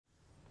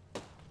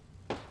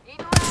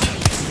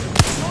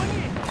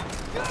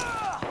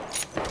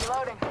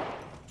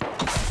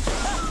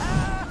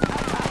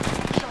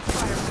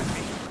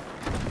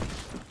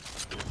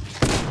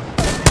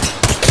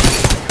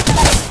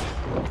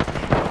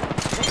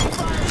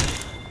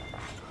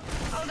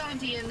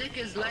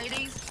Checkers,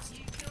 ladies.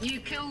 New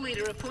kill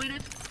leader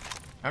appointed.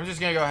 I'm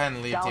just gonna go ahead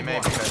and leave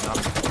teammate because I'm... I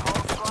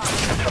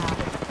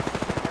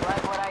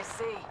like what I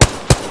see.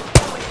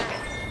 Kill leader.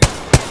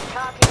 Get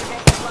cocky and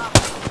make it love.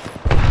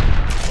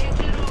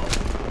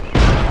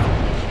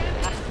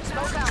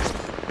 Smoke out.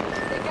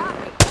 They got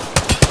me.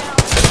 Down.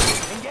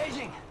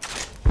 Engaging.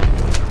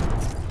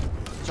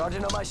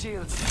 Charging on my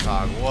shields.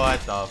 Dog,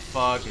 what the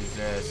fuck is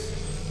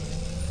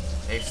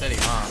this? Ape City,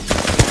 huh?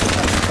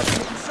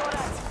 Shot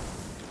at.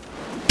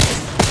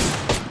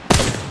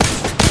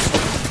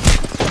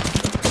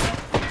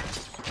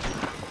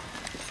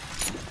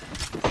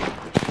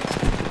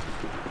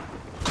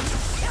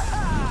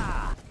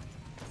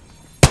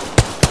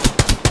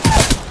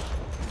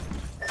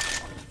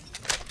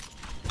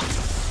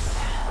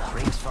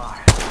 Rings far.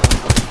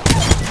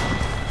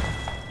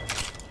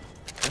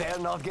 They're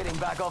not getting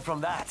back up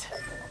from that.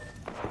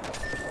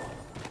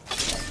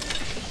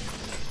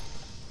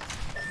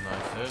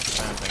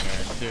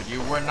 Dude,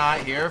 you were not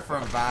here for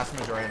a vast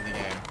majority of the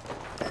game.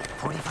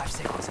 45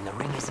 seconds and the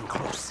ring isn't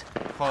close.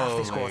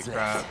 Holy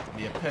crap.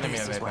 The epitome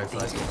of Apex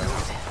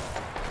Legends.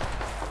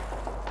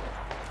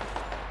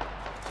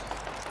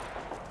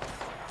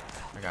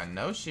 I got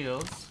no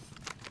shields.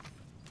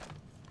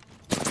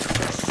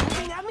 They're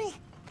shooting at me?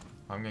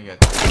 I'm gonna get...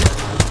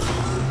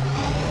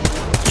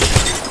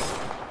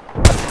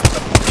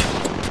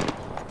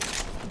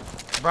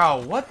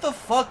 Bro, what the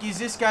fuck is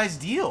this guy's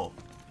deal?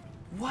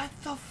 What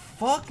the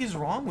fuck is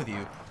wrong with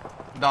you?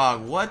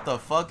 Dog, what the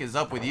fuck is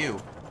up with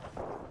you?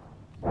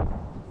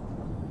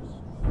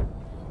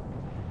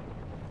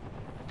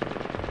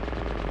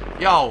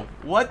 Yo,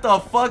 what the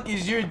fuck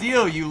is your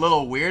deal, you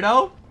little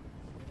weirdo?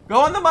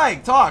 Go on the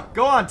mic, talk.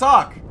 Go on,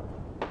 talk.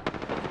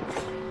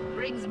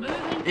 Rings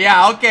moving.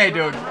 Yeah, okay,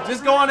 dude.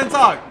 Just go on and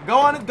talk. Go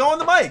on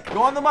the mic.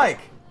 Go on the mic.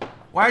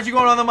 Why aren't you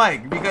going on the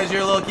mic? Because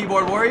you're a little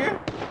keyboard warrior?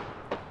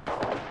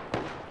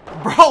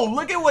 Bro,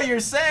 look at what you're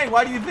saying.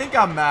 Why do you think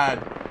I'm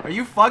mad? Are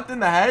you fucked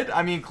in the head?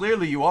 I mean,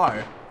 clearly you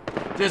are.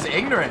 Just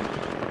ignorant.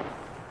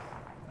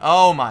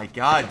 Oh my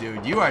god,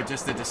 dude. You are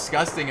just a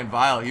disgusting and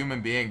vile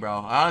human being, bro.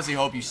 I honestly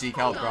hope you seek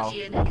help, bro.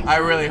 I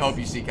really hope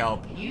you seek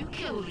help. New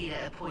kill leader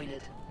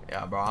appointed.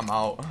 Yeah, bro, I'm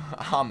out.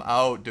 I'm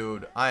out,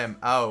 dude. I am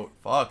out.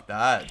 Fuck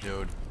that,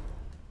 dude.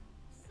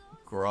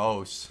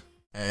 Gross.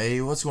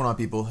 Hey, what's going on,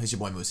 people? It's your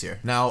boy Moose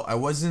here. Now, I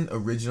wasn't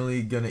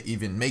originally gonna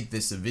even make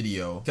this a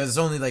video because it's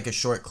only like a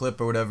short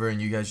clip or whatever,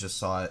 and you guys just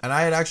saw it. And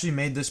I had actually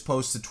made this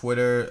post to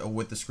Twitter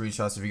with the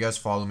screenshots. If you guys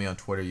follow me on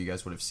Twitter, you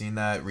guys would have seen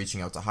that, reaching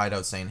out to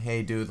Hideout saying,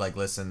 hey, dude, like,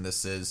 listen,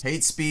 this is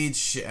hate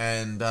speech,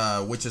 and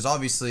which is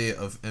obviously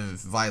a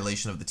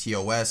violation of the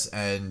TOS.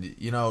 And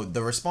you know,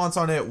 the response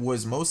on it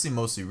was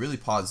mostly really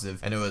positive,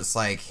 and it was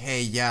like,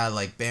 hey, yeah,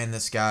 like, ban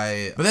this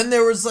guy. But then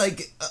there was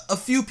like a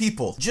few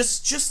people,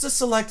 just a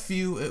select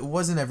few. It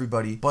wasn't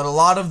everybody, but a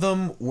lot of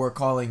them were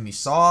calling me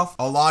soft.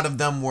 A lot of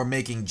them were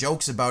making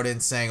jokes about it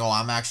and saying, oh,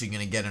 I'm actually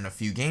gonna get in a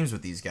few games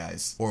with these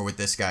guys, or with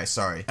this guy,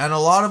 sorry. And a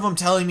lot of them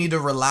telling me to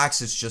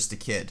relax, it's just a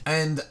kid.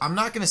 And I'm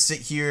not gonna sit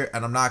here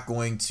and I'm not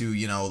going to,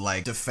 you know,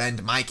 like,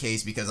 defend my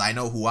case because I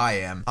know who I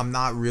am. I'm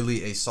not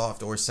really a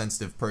soft or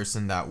sensitive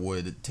person that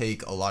would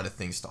take a lot of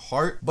things to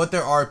heart, but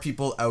there are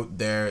people out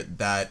there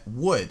that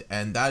would,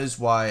 and that is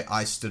why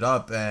I stood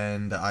up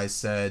and I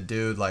said,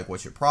 dude, like,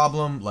 what's your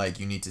problem? Like,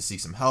 you need to seek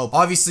some help.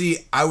 Obviously,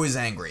 I was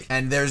angry,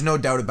 and there's no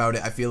doubt about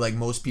it. I feel like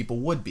most people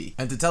would be.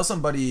 And to tell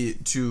somebody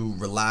to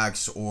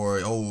relax or,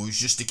 oh, it's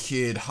just a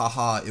kid,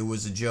 haha, it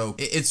was a joke,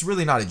 it's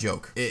really not a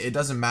joke. It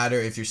doesn't matter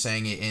if you're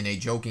saying it in a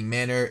joking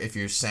manner, if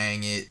you're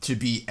saying it to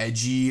be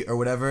edgy or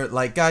whatever.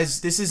 Like,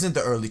 guys, this isn't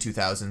the early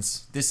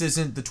 2000s. This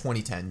isn't the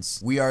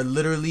 2010s. We are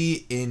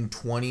literally in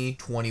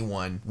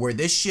 2021 where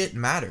this shit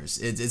matters.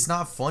 It's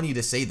not funny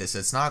to say this.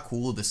 It's not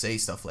cool to say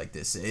stuff like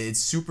this. It's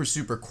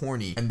super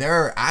corny. And there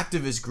are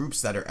activist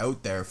groups that are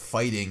out there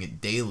fighting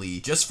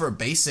daily just for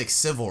basic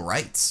civil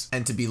rights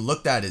and to be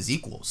looked at as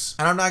equals.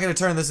 And I'm not going to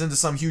turn this into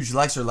some huge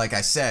lecture like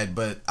I said,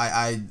 but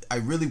I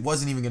really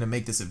wasn't even going to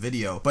make this a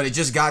video, but it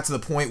just got to the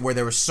point where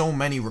there were so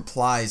many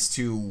replies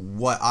to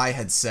what I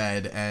had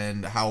said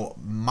and how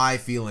my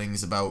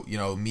feelings about, you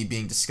know, me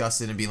being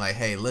disgusted and being like,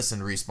 hey,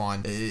 listen,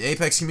 Respawn,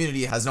 Apex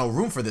community has no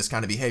room for this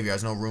kind of behavior,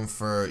 has no room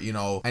for, you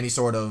know, any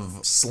sort of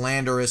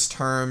slanderous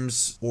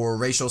terms or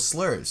racial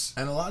slurs.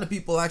 And a lot of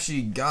people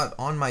actually got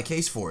on my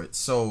case for it.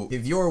 So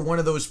if you're one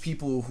of those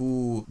people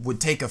who would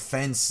take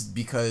offense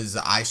because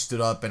I stood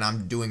up and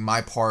I'm doing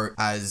my part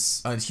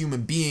as a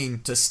human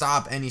being to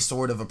stop any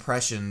sort of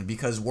oppression,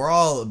 because we're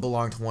all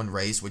belong to one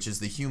race, which is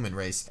the human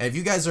race. And if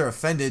you guys are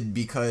offended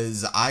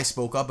because I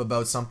spoke up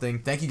about something,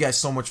 thank you guys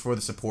so much for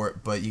the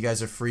support, but you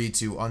guys are free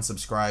to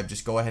unsubscribe.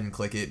 Just go ahead and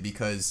click it,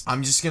 because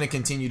I'm just going to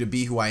continue to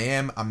be who I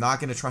am. I'm not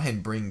going to try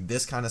and bring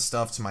this kind of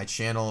stuff to my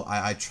channel.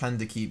 I tend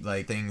to keep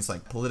like things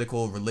like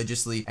political,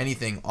 religiously,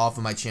 anything off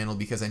of my channel,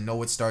 because I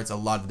know it starts a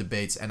lot of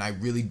debates, and I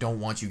really really don't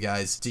want you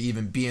guys to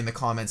even be in the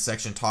comment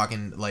section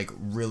talking like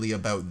really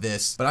about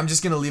this, but I'm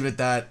just gonna leave it at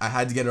that. I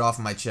had to get it off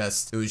of my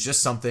chest. It was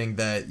just something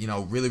that, you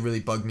know, really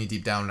bugged me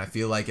deep down, and I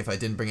feel like if I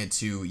didn't bring it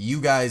to you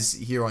guys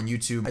here on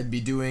YouTube, I'd be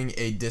doing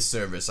a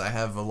disservice. I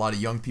have a lot of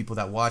young people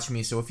that watch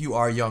me, so if you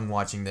are young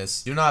watching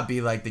this, do not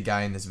be like the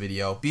guy in this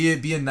video.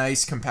 Be a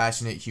nice,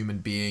 compassionate human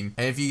being,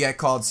 and if you get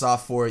called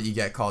soft for it, you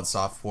get called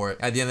soft for it.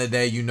 At the end of the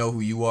day, you know who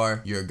you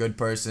are. You're a good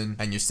person,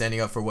 and you're standing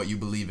up for what you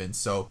believe in,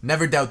 so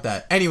never doubt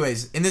that.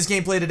 Anyways, in this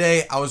gameplay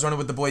today, I was running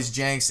with the boys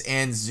Janks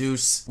and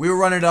Zeus. We were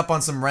running it up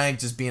on some rank,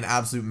 just being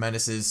absolute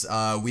menaces.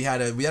 We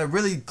had a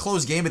really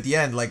close game at the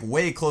end, like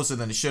way closer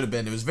than it should have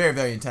been. It was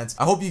very intense.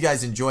 I hope you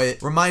guys enjoy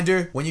it.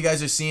 Reminder, when you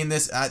guys are seeing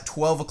this at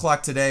 12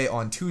 o'clock today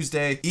on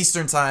Tuesday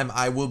Eastern time,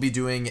 I will be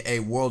doing a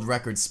world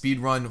record speed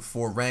run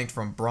for ranked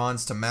from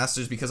bronze to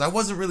masters, because I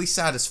wasn't really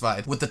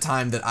satisfied with the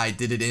time that I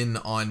did it in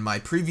on my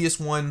previous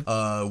one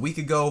a week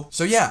ago.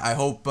 So yeah, I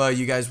hope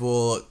you guys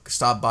will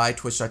stop by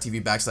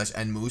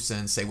twitch.tv/nmoose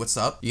and say what's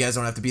up. You guys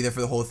don't have to be there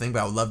for the whole thing,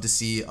 but I would love to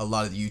see a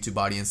lot of the YouTube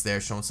audience there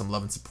showing some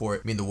love and support.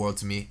 It mean the world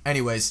to me.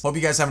 Anyways, hope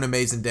you guys have an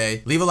amazing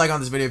day. Leave a like on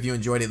this video if you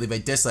enjoyed it. Leave a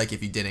dislike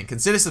if you didn't.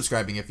 Consider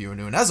subscribing if you were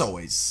new. And as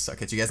always, I'll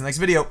catch you guys in the next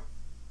video.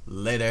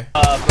 Later.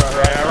 Rise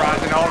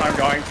and ult, I'm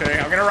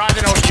gonna rise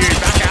and ult you.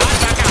 Back out,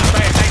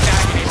 take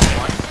that. You need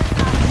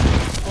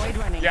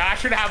one. Yeah, I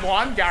should have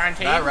one,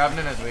 guaranteed. That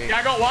Revenant is weak. Yeah,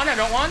 I got one.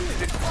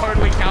 It's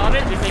totally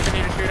talented. Didn't even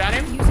need to shoot at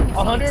him.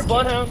 100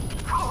 bloodhound.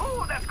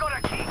 Oh, that's got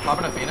a key.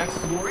 Popping a Phoenix.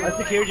 I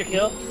secured your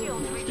kill.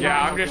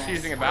 Yeah, I'm just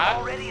using a bat.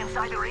 Already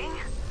inside the ring?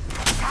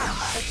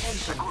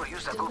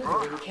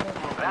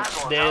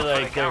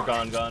 They're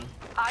gone.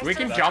 We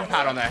can jump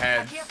pad on their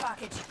heads.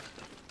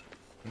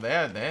 They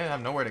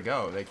have nowhere to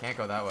go. They can't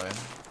go that way.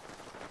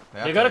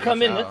 They gotta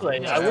come in this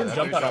way. I wouldn't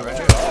jump out on right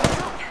them.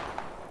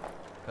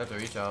 They have to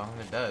reach out.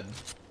 They're dead.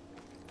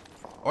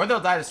 Or they'll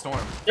die to storm.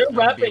 They're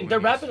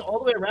rapping all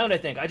the way around, I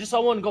think. I just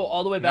saw one go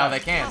all the way back. No,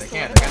 they can't.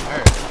 They're getting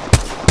hurt.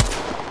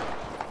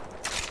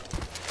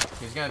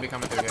 He's gonna be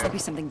coming through here. There'll be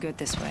something good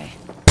this way.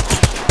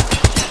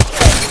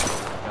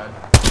 Dead.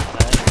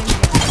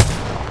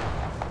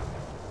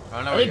 I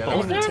don't know Are where they the other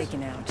both one is. there?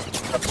 Taken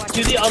out.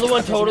 Dude, the other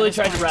one totally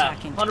tried to rap.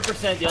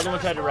 100% the other one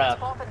tried to rap.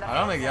 I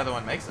don't think the other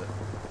one makes it.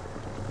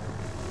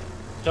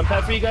 Jump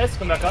pad for you guys.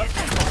 Come back up.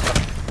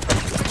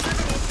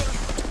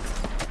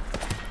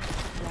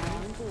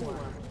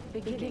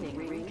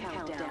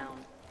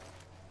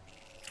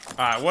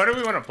 Alright, what do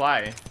we want to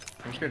play?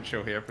 I'm just gonna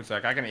chill here for a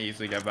sec. I can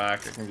easily get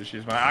back. I can just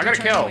use my. I got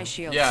a kill.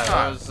 Yeah,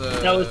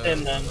 That was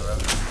him then.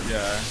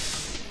 Yeah.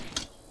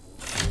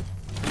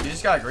 You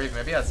just got grief.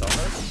 Maybe he had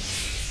Selmas.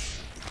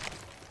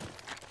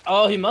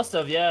 Oh, he must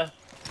have, yeah.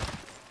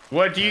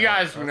 What do you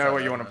guys know?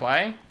 What you want to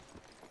play?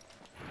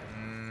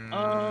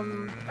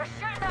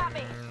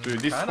 Dude,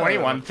 this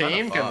 21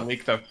 team can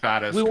leak the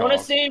fattest. We want to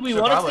cock. stay. We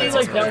want to stay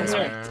like down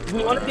here.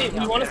 We want to stay.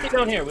 We want to stay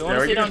down here. We want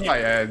to stay down play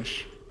here.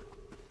 edge.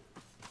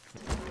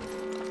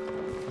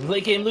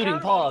 Late game looting,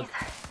 pog.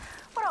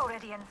 We're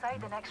already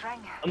inside the next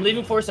ring. I'm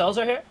leaving 4 cells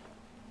right here.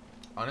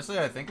 Honestly,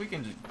 I think we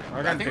can. We're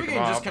I gonna think we pick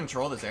can them just up.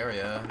 control this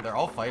area. They're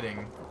all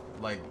fighting.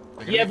 Like.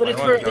 they're gonna Yeah, be but it's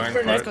fighting.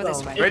 for next. Go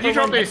this way. Where'd you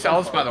drop these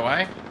cells, by the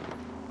way?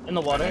 In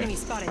the water. Enemy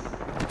spotted.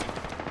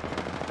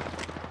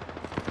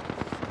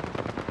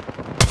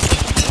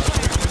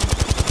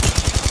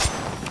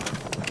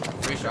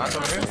 Three shots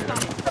over here.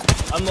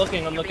 I'm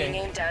looking. I'm looking.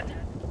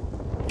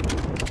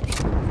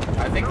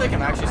 I think they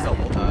can actually still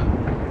hold that.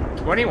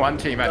 21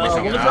 team at least.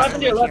 We'll just drive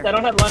to your left. I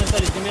don't have line of sight.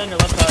 He's gonna be on your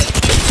left side.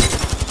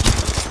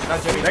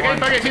 That's Jimmy's They're one.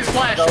 getting focused. His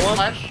flash. Got one.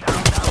 Flash.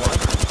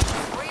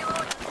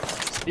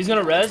 He's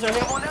gonna res right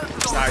here. No,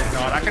 he's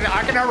not. I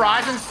can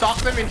Horizon sock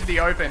them into the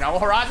open. Oh,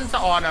 Horizon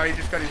sock. Oh no, he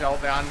just got his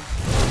ult down.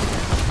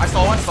 I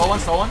stole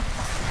one.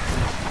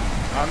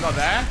 I'm not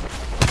there.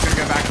 Gonna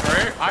go back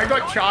through. I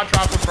got charge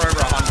rifle for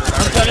over 100.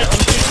 I'm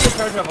shooting the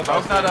charge rifle.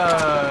 Broke that,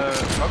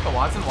 broke the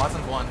Watson.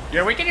 Watson's one.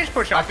 Yeah, we can just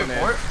push up Back in to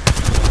there. fort.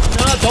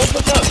 No, don't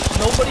push up.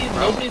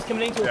 Nobody's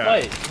committing to a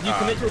fight. You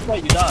commit to a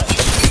fight, you die.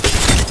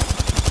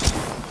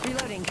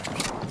 Reloading.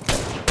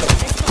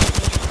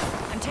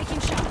 I'm taking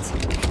shots.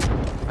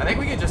 I think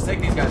we can just take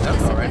these guys out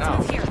though right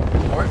now.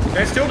 Fort.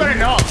 They're still gonna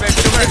knock. They're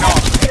still gonna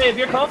knock. Hey, if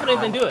you're confident,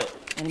 then do it.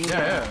 Enemy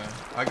Yeah.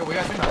 We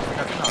got two knocks.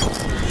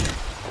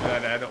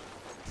 No.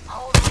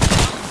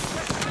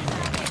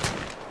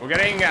 We're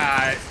getting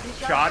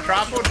charge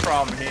rifled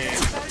from here.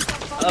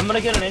 I'm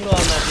gonna get an angle on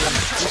that, dude. I'm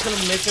just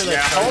gonna make sure that.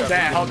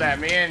 Yeah, hold that.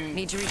 Me and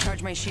Need to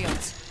recharge my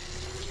shields.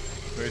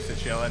 Boost are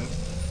chilling.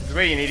 This is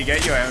where you need to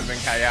get your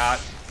MMK out.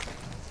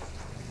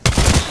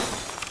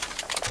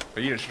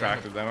 But you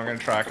distracted them. I'm gonna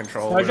try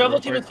control. Charge rifle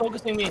team is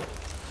focusing me.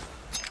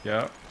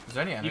 Yeah. Is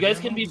there any energy? You guys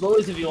can be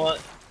bullies if you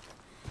want.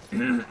 I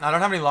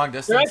don't have any long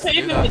They're distance.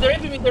 aping me. They're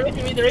aping me. They're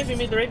aping me. They're aping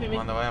me. They're aping me.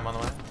 I'm on the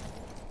way.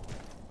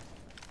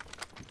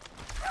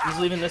 He's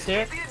leaving this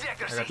here. I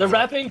got They're you.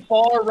 rapping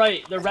far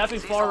right. They're rapping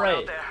far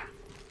right.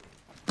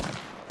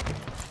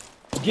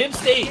 Give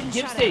state.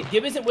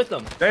 Give isn't with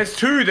them. There's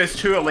two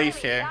at least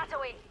here.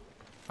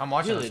 I'm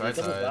watching Really? this right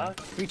They double side.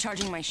 back?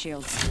 Recharging my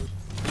shields.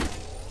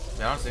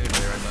 Yeah, I don't see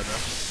anybody right now,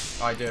 though.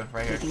 Oh, I do.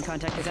 Right here. Making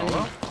contact with Solo?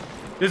 enemy.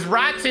 There's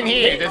rats in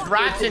here. There's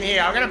rats in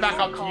here. I'm gonna back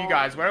up to you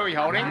guys. Where are we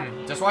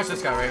holding? Just watch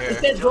this guy right This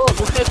here. guy's gold.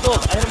 This guy's gold.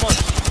 I hit him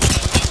once.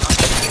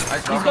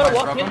 Nice He's gotta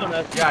walk broke in him. on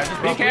us. Yeah, I just Be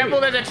broke him. careful.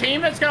 There's a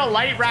team that's gonna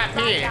late wrap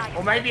here,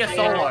 or maybe a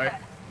solo.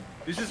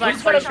 This is like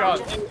 3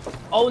 shots.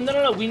 Oh,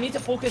 no. We need to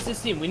focus this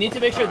team. We need to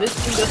make sure this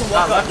team doesn't Ah,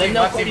 walk up. left Then team,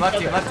 they'll left fight team, each left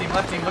team, other. left team,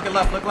 left team. Look at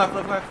left, look left,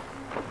 look left.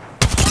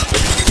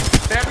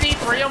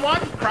 73 on one.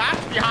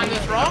 Cracked behind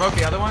this I rock. broke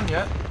the other one,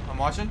 yeah. I'm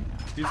watching.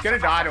 He's gonna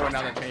die to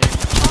another team.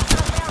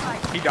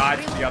 He died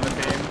to the other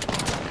team.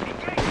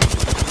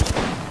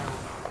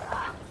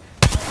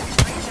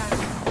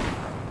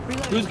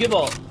 Who's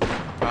Gibble?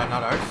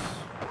 Not ours.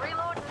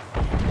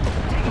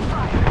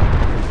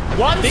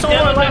 One Big solo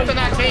damage left on- in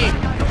that team.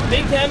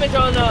 Big damage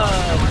on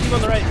team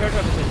on the right. Charge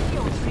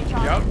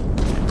position. Yep.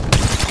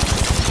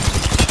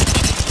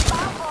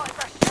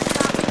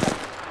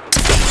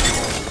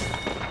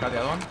 Got the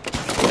other one.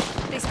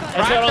 They spotted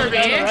I shot on the Right,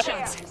 guy on the right.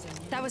 shots.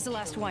 That was the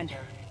last one.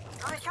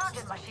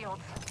 Recharging my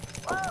shields.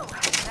 Whoa,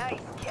 nice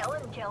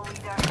kill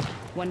leader.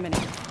 1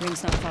 minute.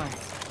 Ring's not far.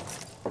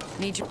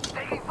 Need your...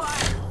 Taking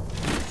fire.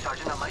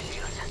 Charging on my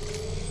shields.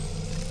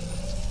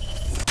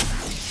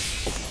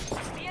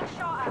 Being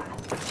shot at.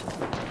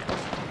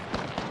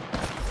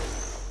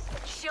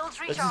 Shields Let's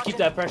just recharging. keep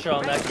that pressure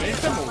on that game.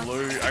 Some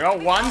loot. I got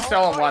one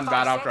cell and one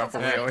bad after I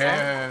full heal here.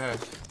 Yeah.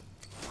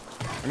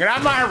 I'm gonna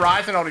have my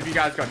horizon on if you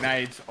guys got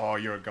nades. Oh,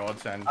 you're a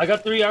godsend. I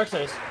got 3 arc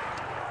stars.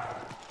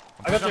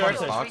 I got 3 arc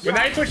stars. When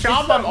they push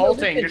up, I'm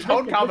ulting. Just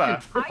hold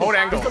cover. Hold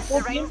angle. This is a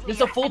full team. This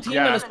is a full team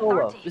Yeah. and a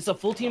solo. This is a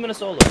full team and a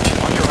solo. I don't know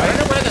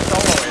where the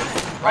solo is.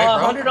 Right, bro.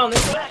 100 on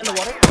this guy in the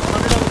water.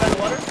 100 on the guy in the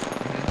water.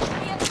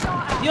 Being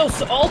shot at. Yo,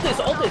 so Altis.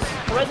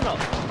 Horizon up.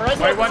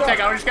 Horizon Wait up. 1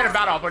 second. I'll just get a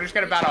bat off. I'll just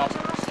get a bat off.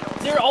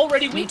 They're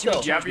already Need weak to though.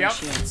 recharge Yep. my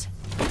shields.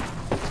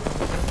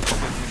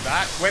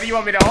 That. Where do you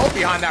want me to hold?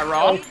 Behind that Oh,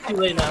 rock? it's too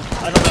late now.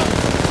 I don't know.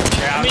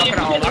 Yeah, I'm mean, not if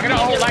gonna you hold. get- I'm gonna if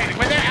you hold get- late.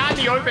 When they're out in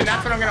the open,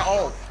 that's when I'm gonna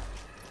hold.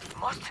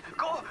 Must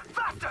go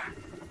faster.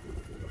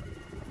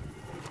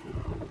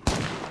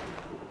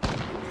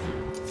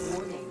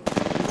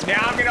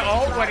 Now I'm gonna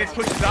ult when it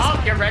pushes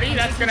up. Get ready.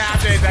 That's gonna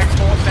have the next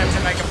 4 steps to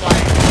make a play.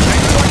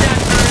 Make sure down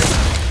through.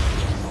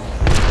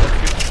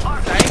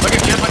 Look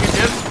at Jim, look at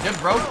Jim. Jim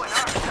broke.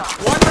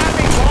 One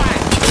wrapping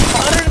one.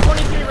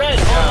 123 red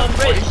on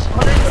race.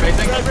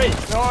 123 red race.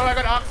 No, I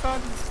got Oxon.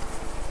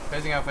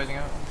 Phasing out, phasing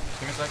out.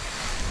 Give me a sec.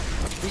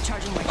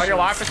 Recharging my Are you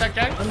alive for a sec,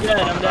 Jay? I'm dead.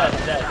 I'm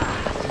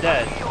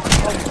dead.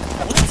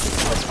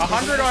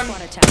 100 on.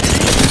 Squad attack.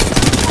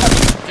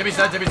 Jimmy's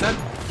dead, Jimmy's dead. I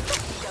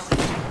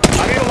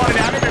need a lot of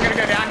damage. I'm gonna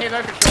go down here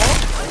though for sure.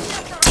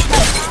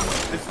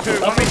 There's 2.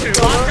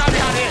 1v2. Last guy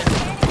behind here.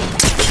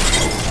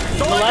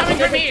 Solo last coming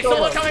guy from is here. solo.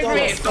 Solo coming from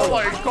here.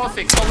 Solo.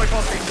 Caustic. Solo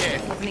caustic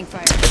here. Opening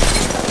fire.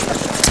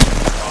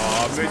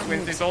 Oh, Moose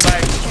wins this all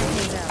day.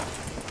 Shields out.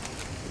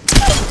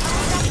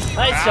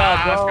 Nice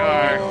job,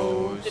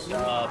 bro. Let's Good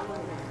job.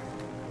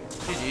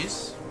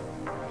 GG's.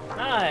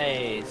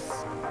 Nice.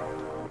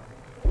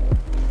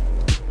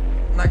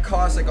 That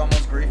Caustic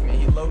almost griefed me.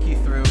 He low-key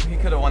threw. He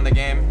could have won the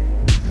game.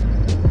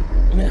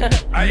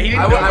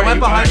 I went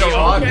behind the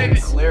rock and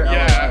clear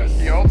Yeah, LOS.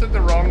 he altered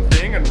the wrong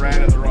thing and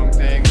ran at the wrong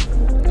thing.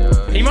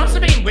 We must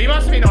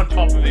have been on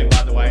top of him,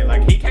 by the way.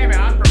 Like, he came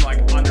out from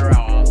like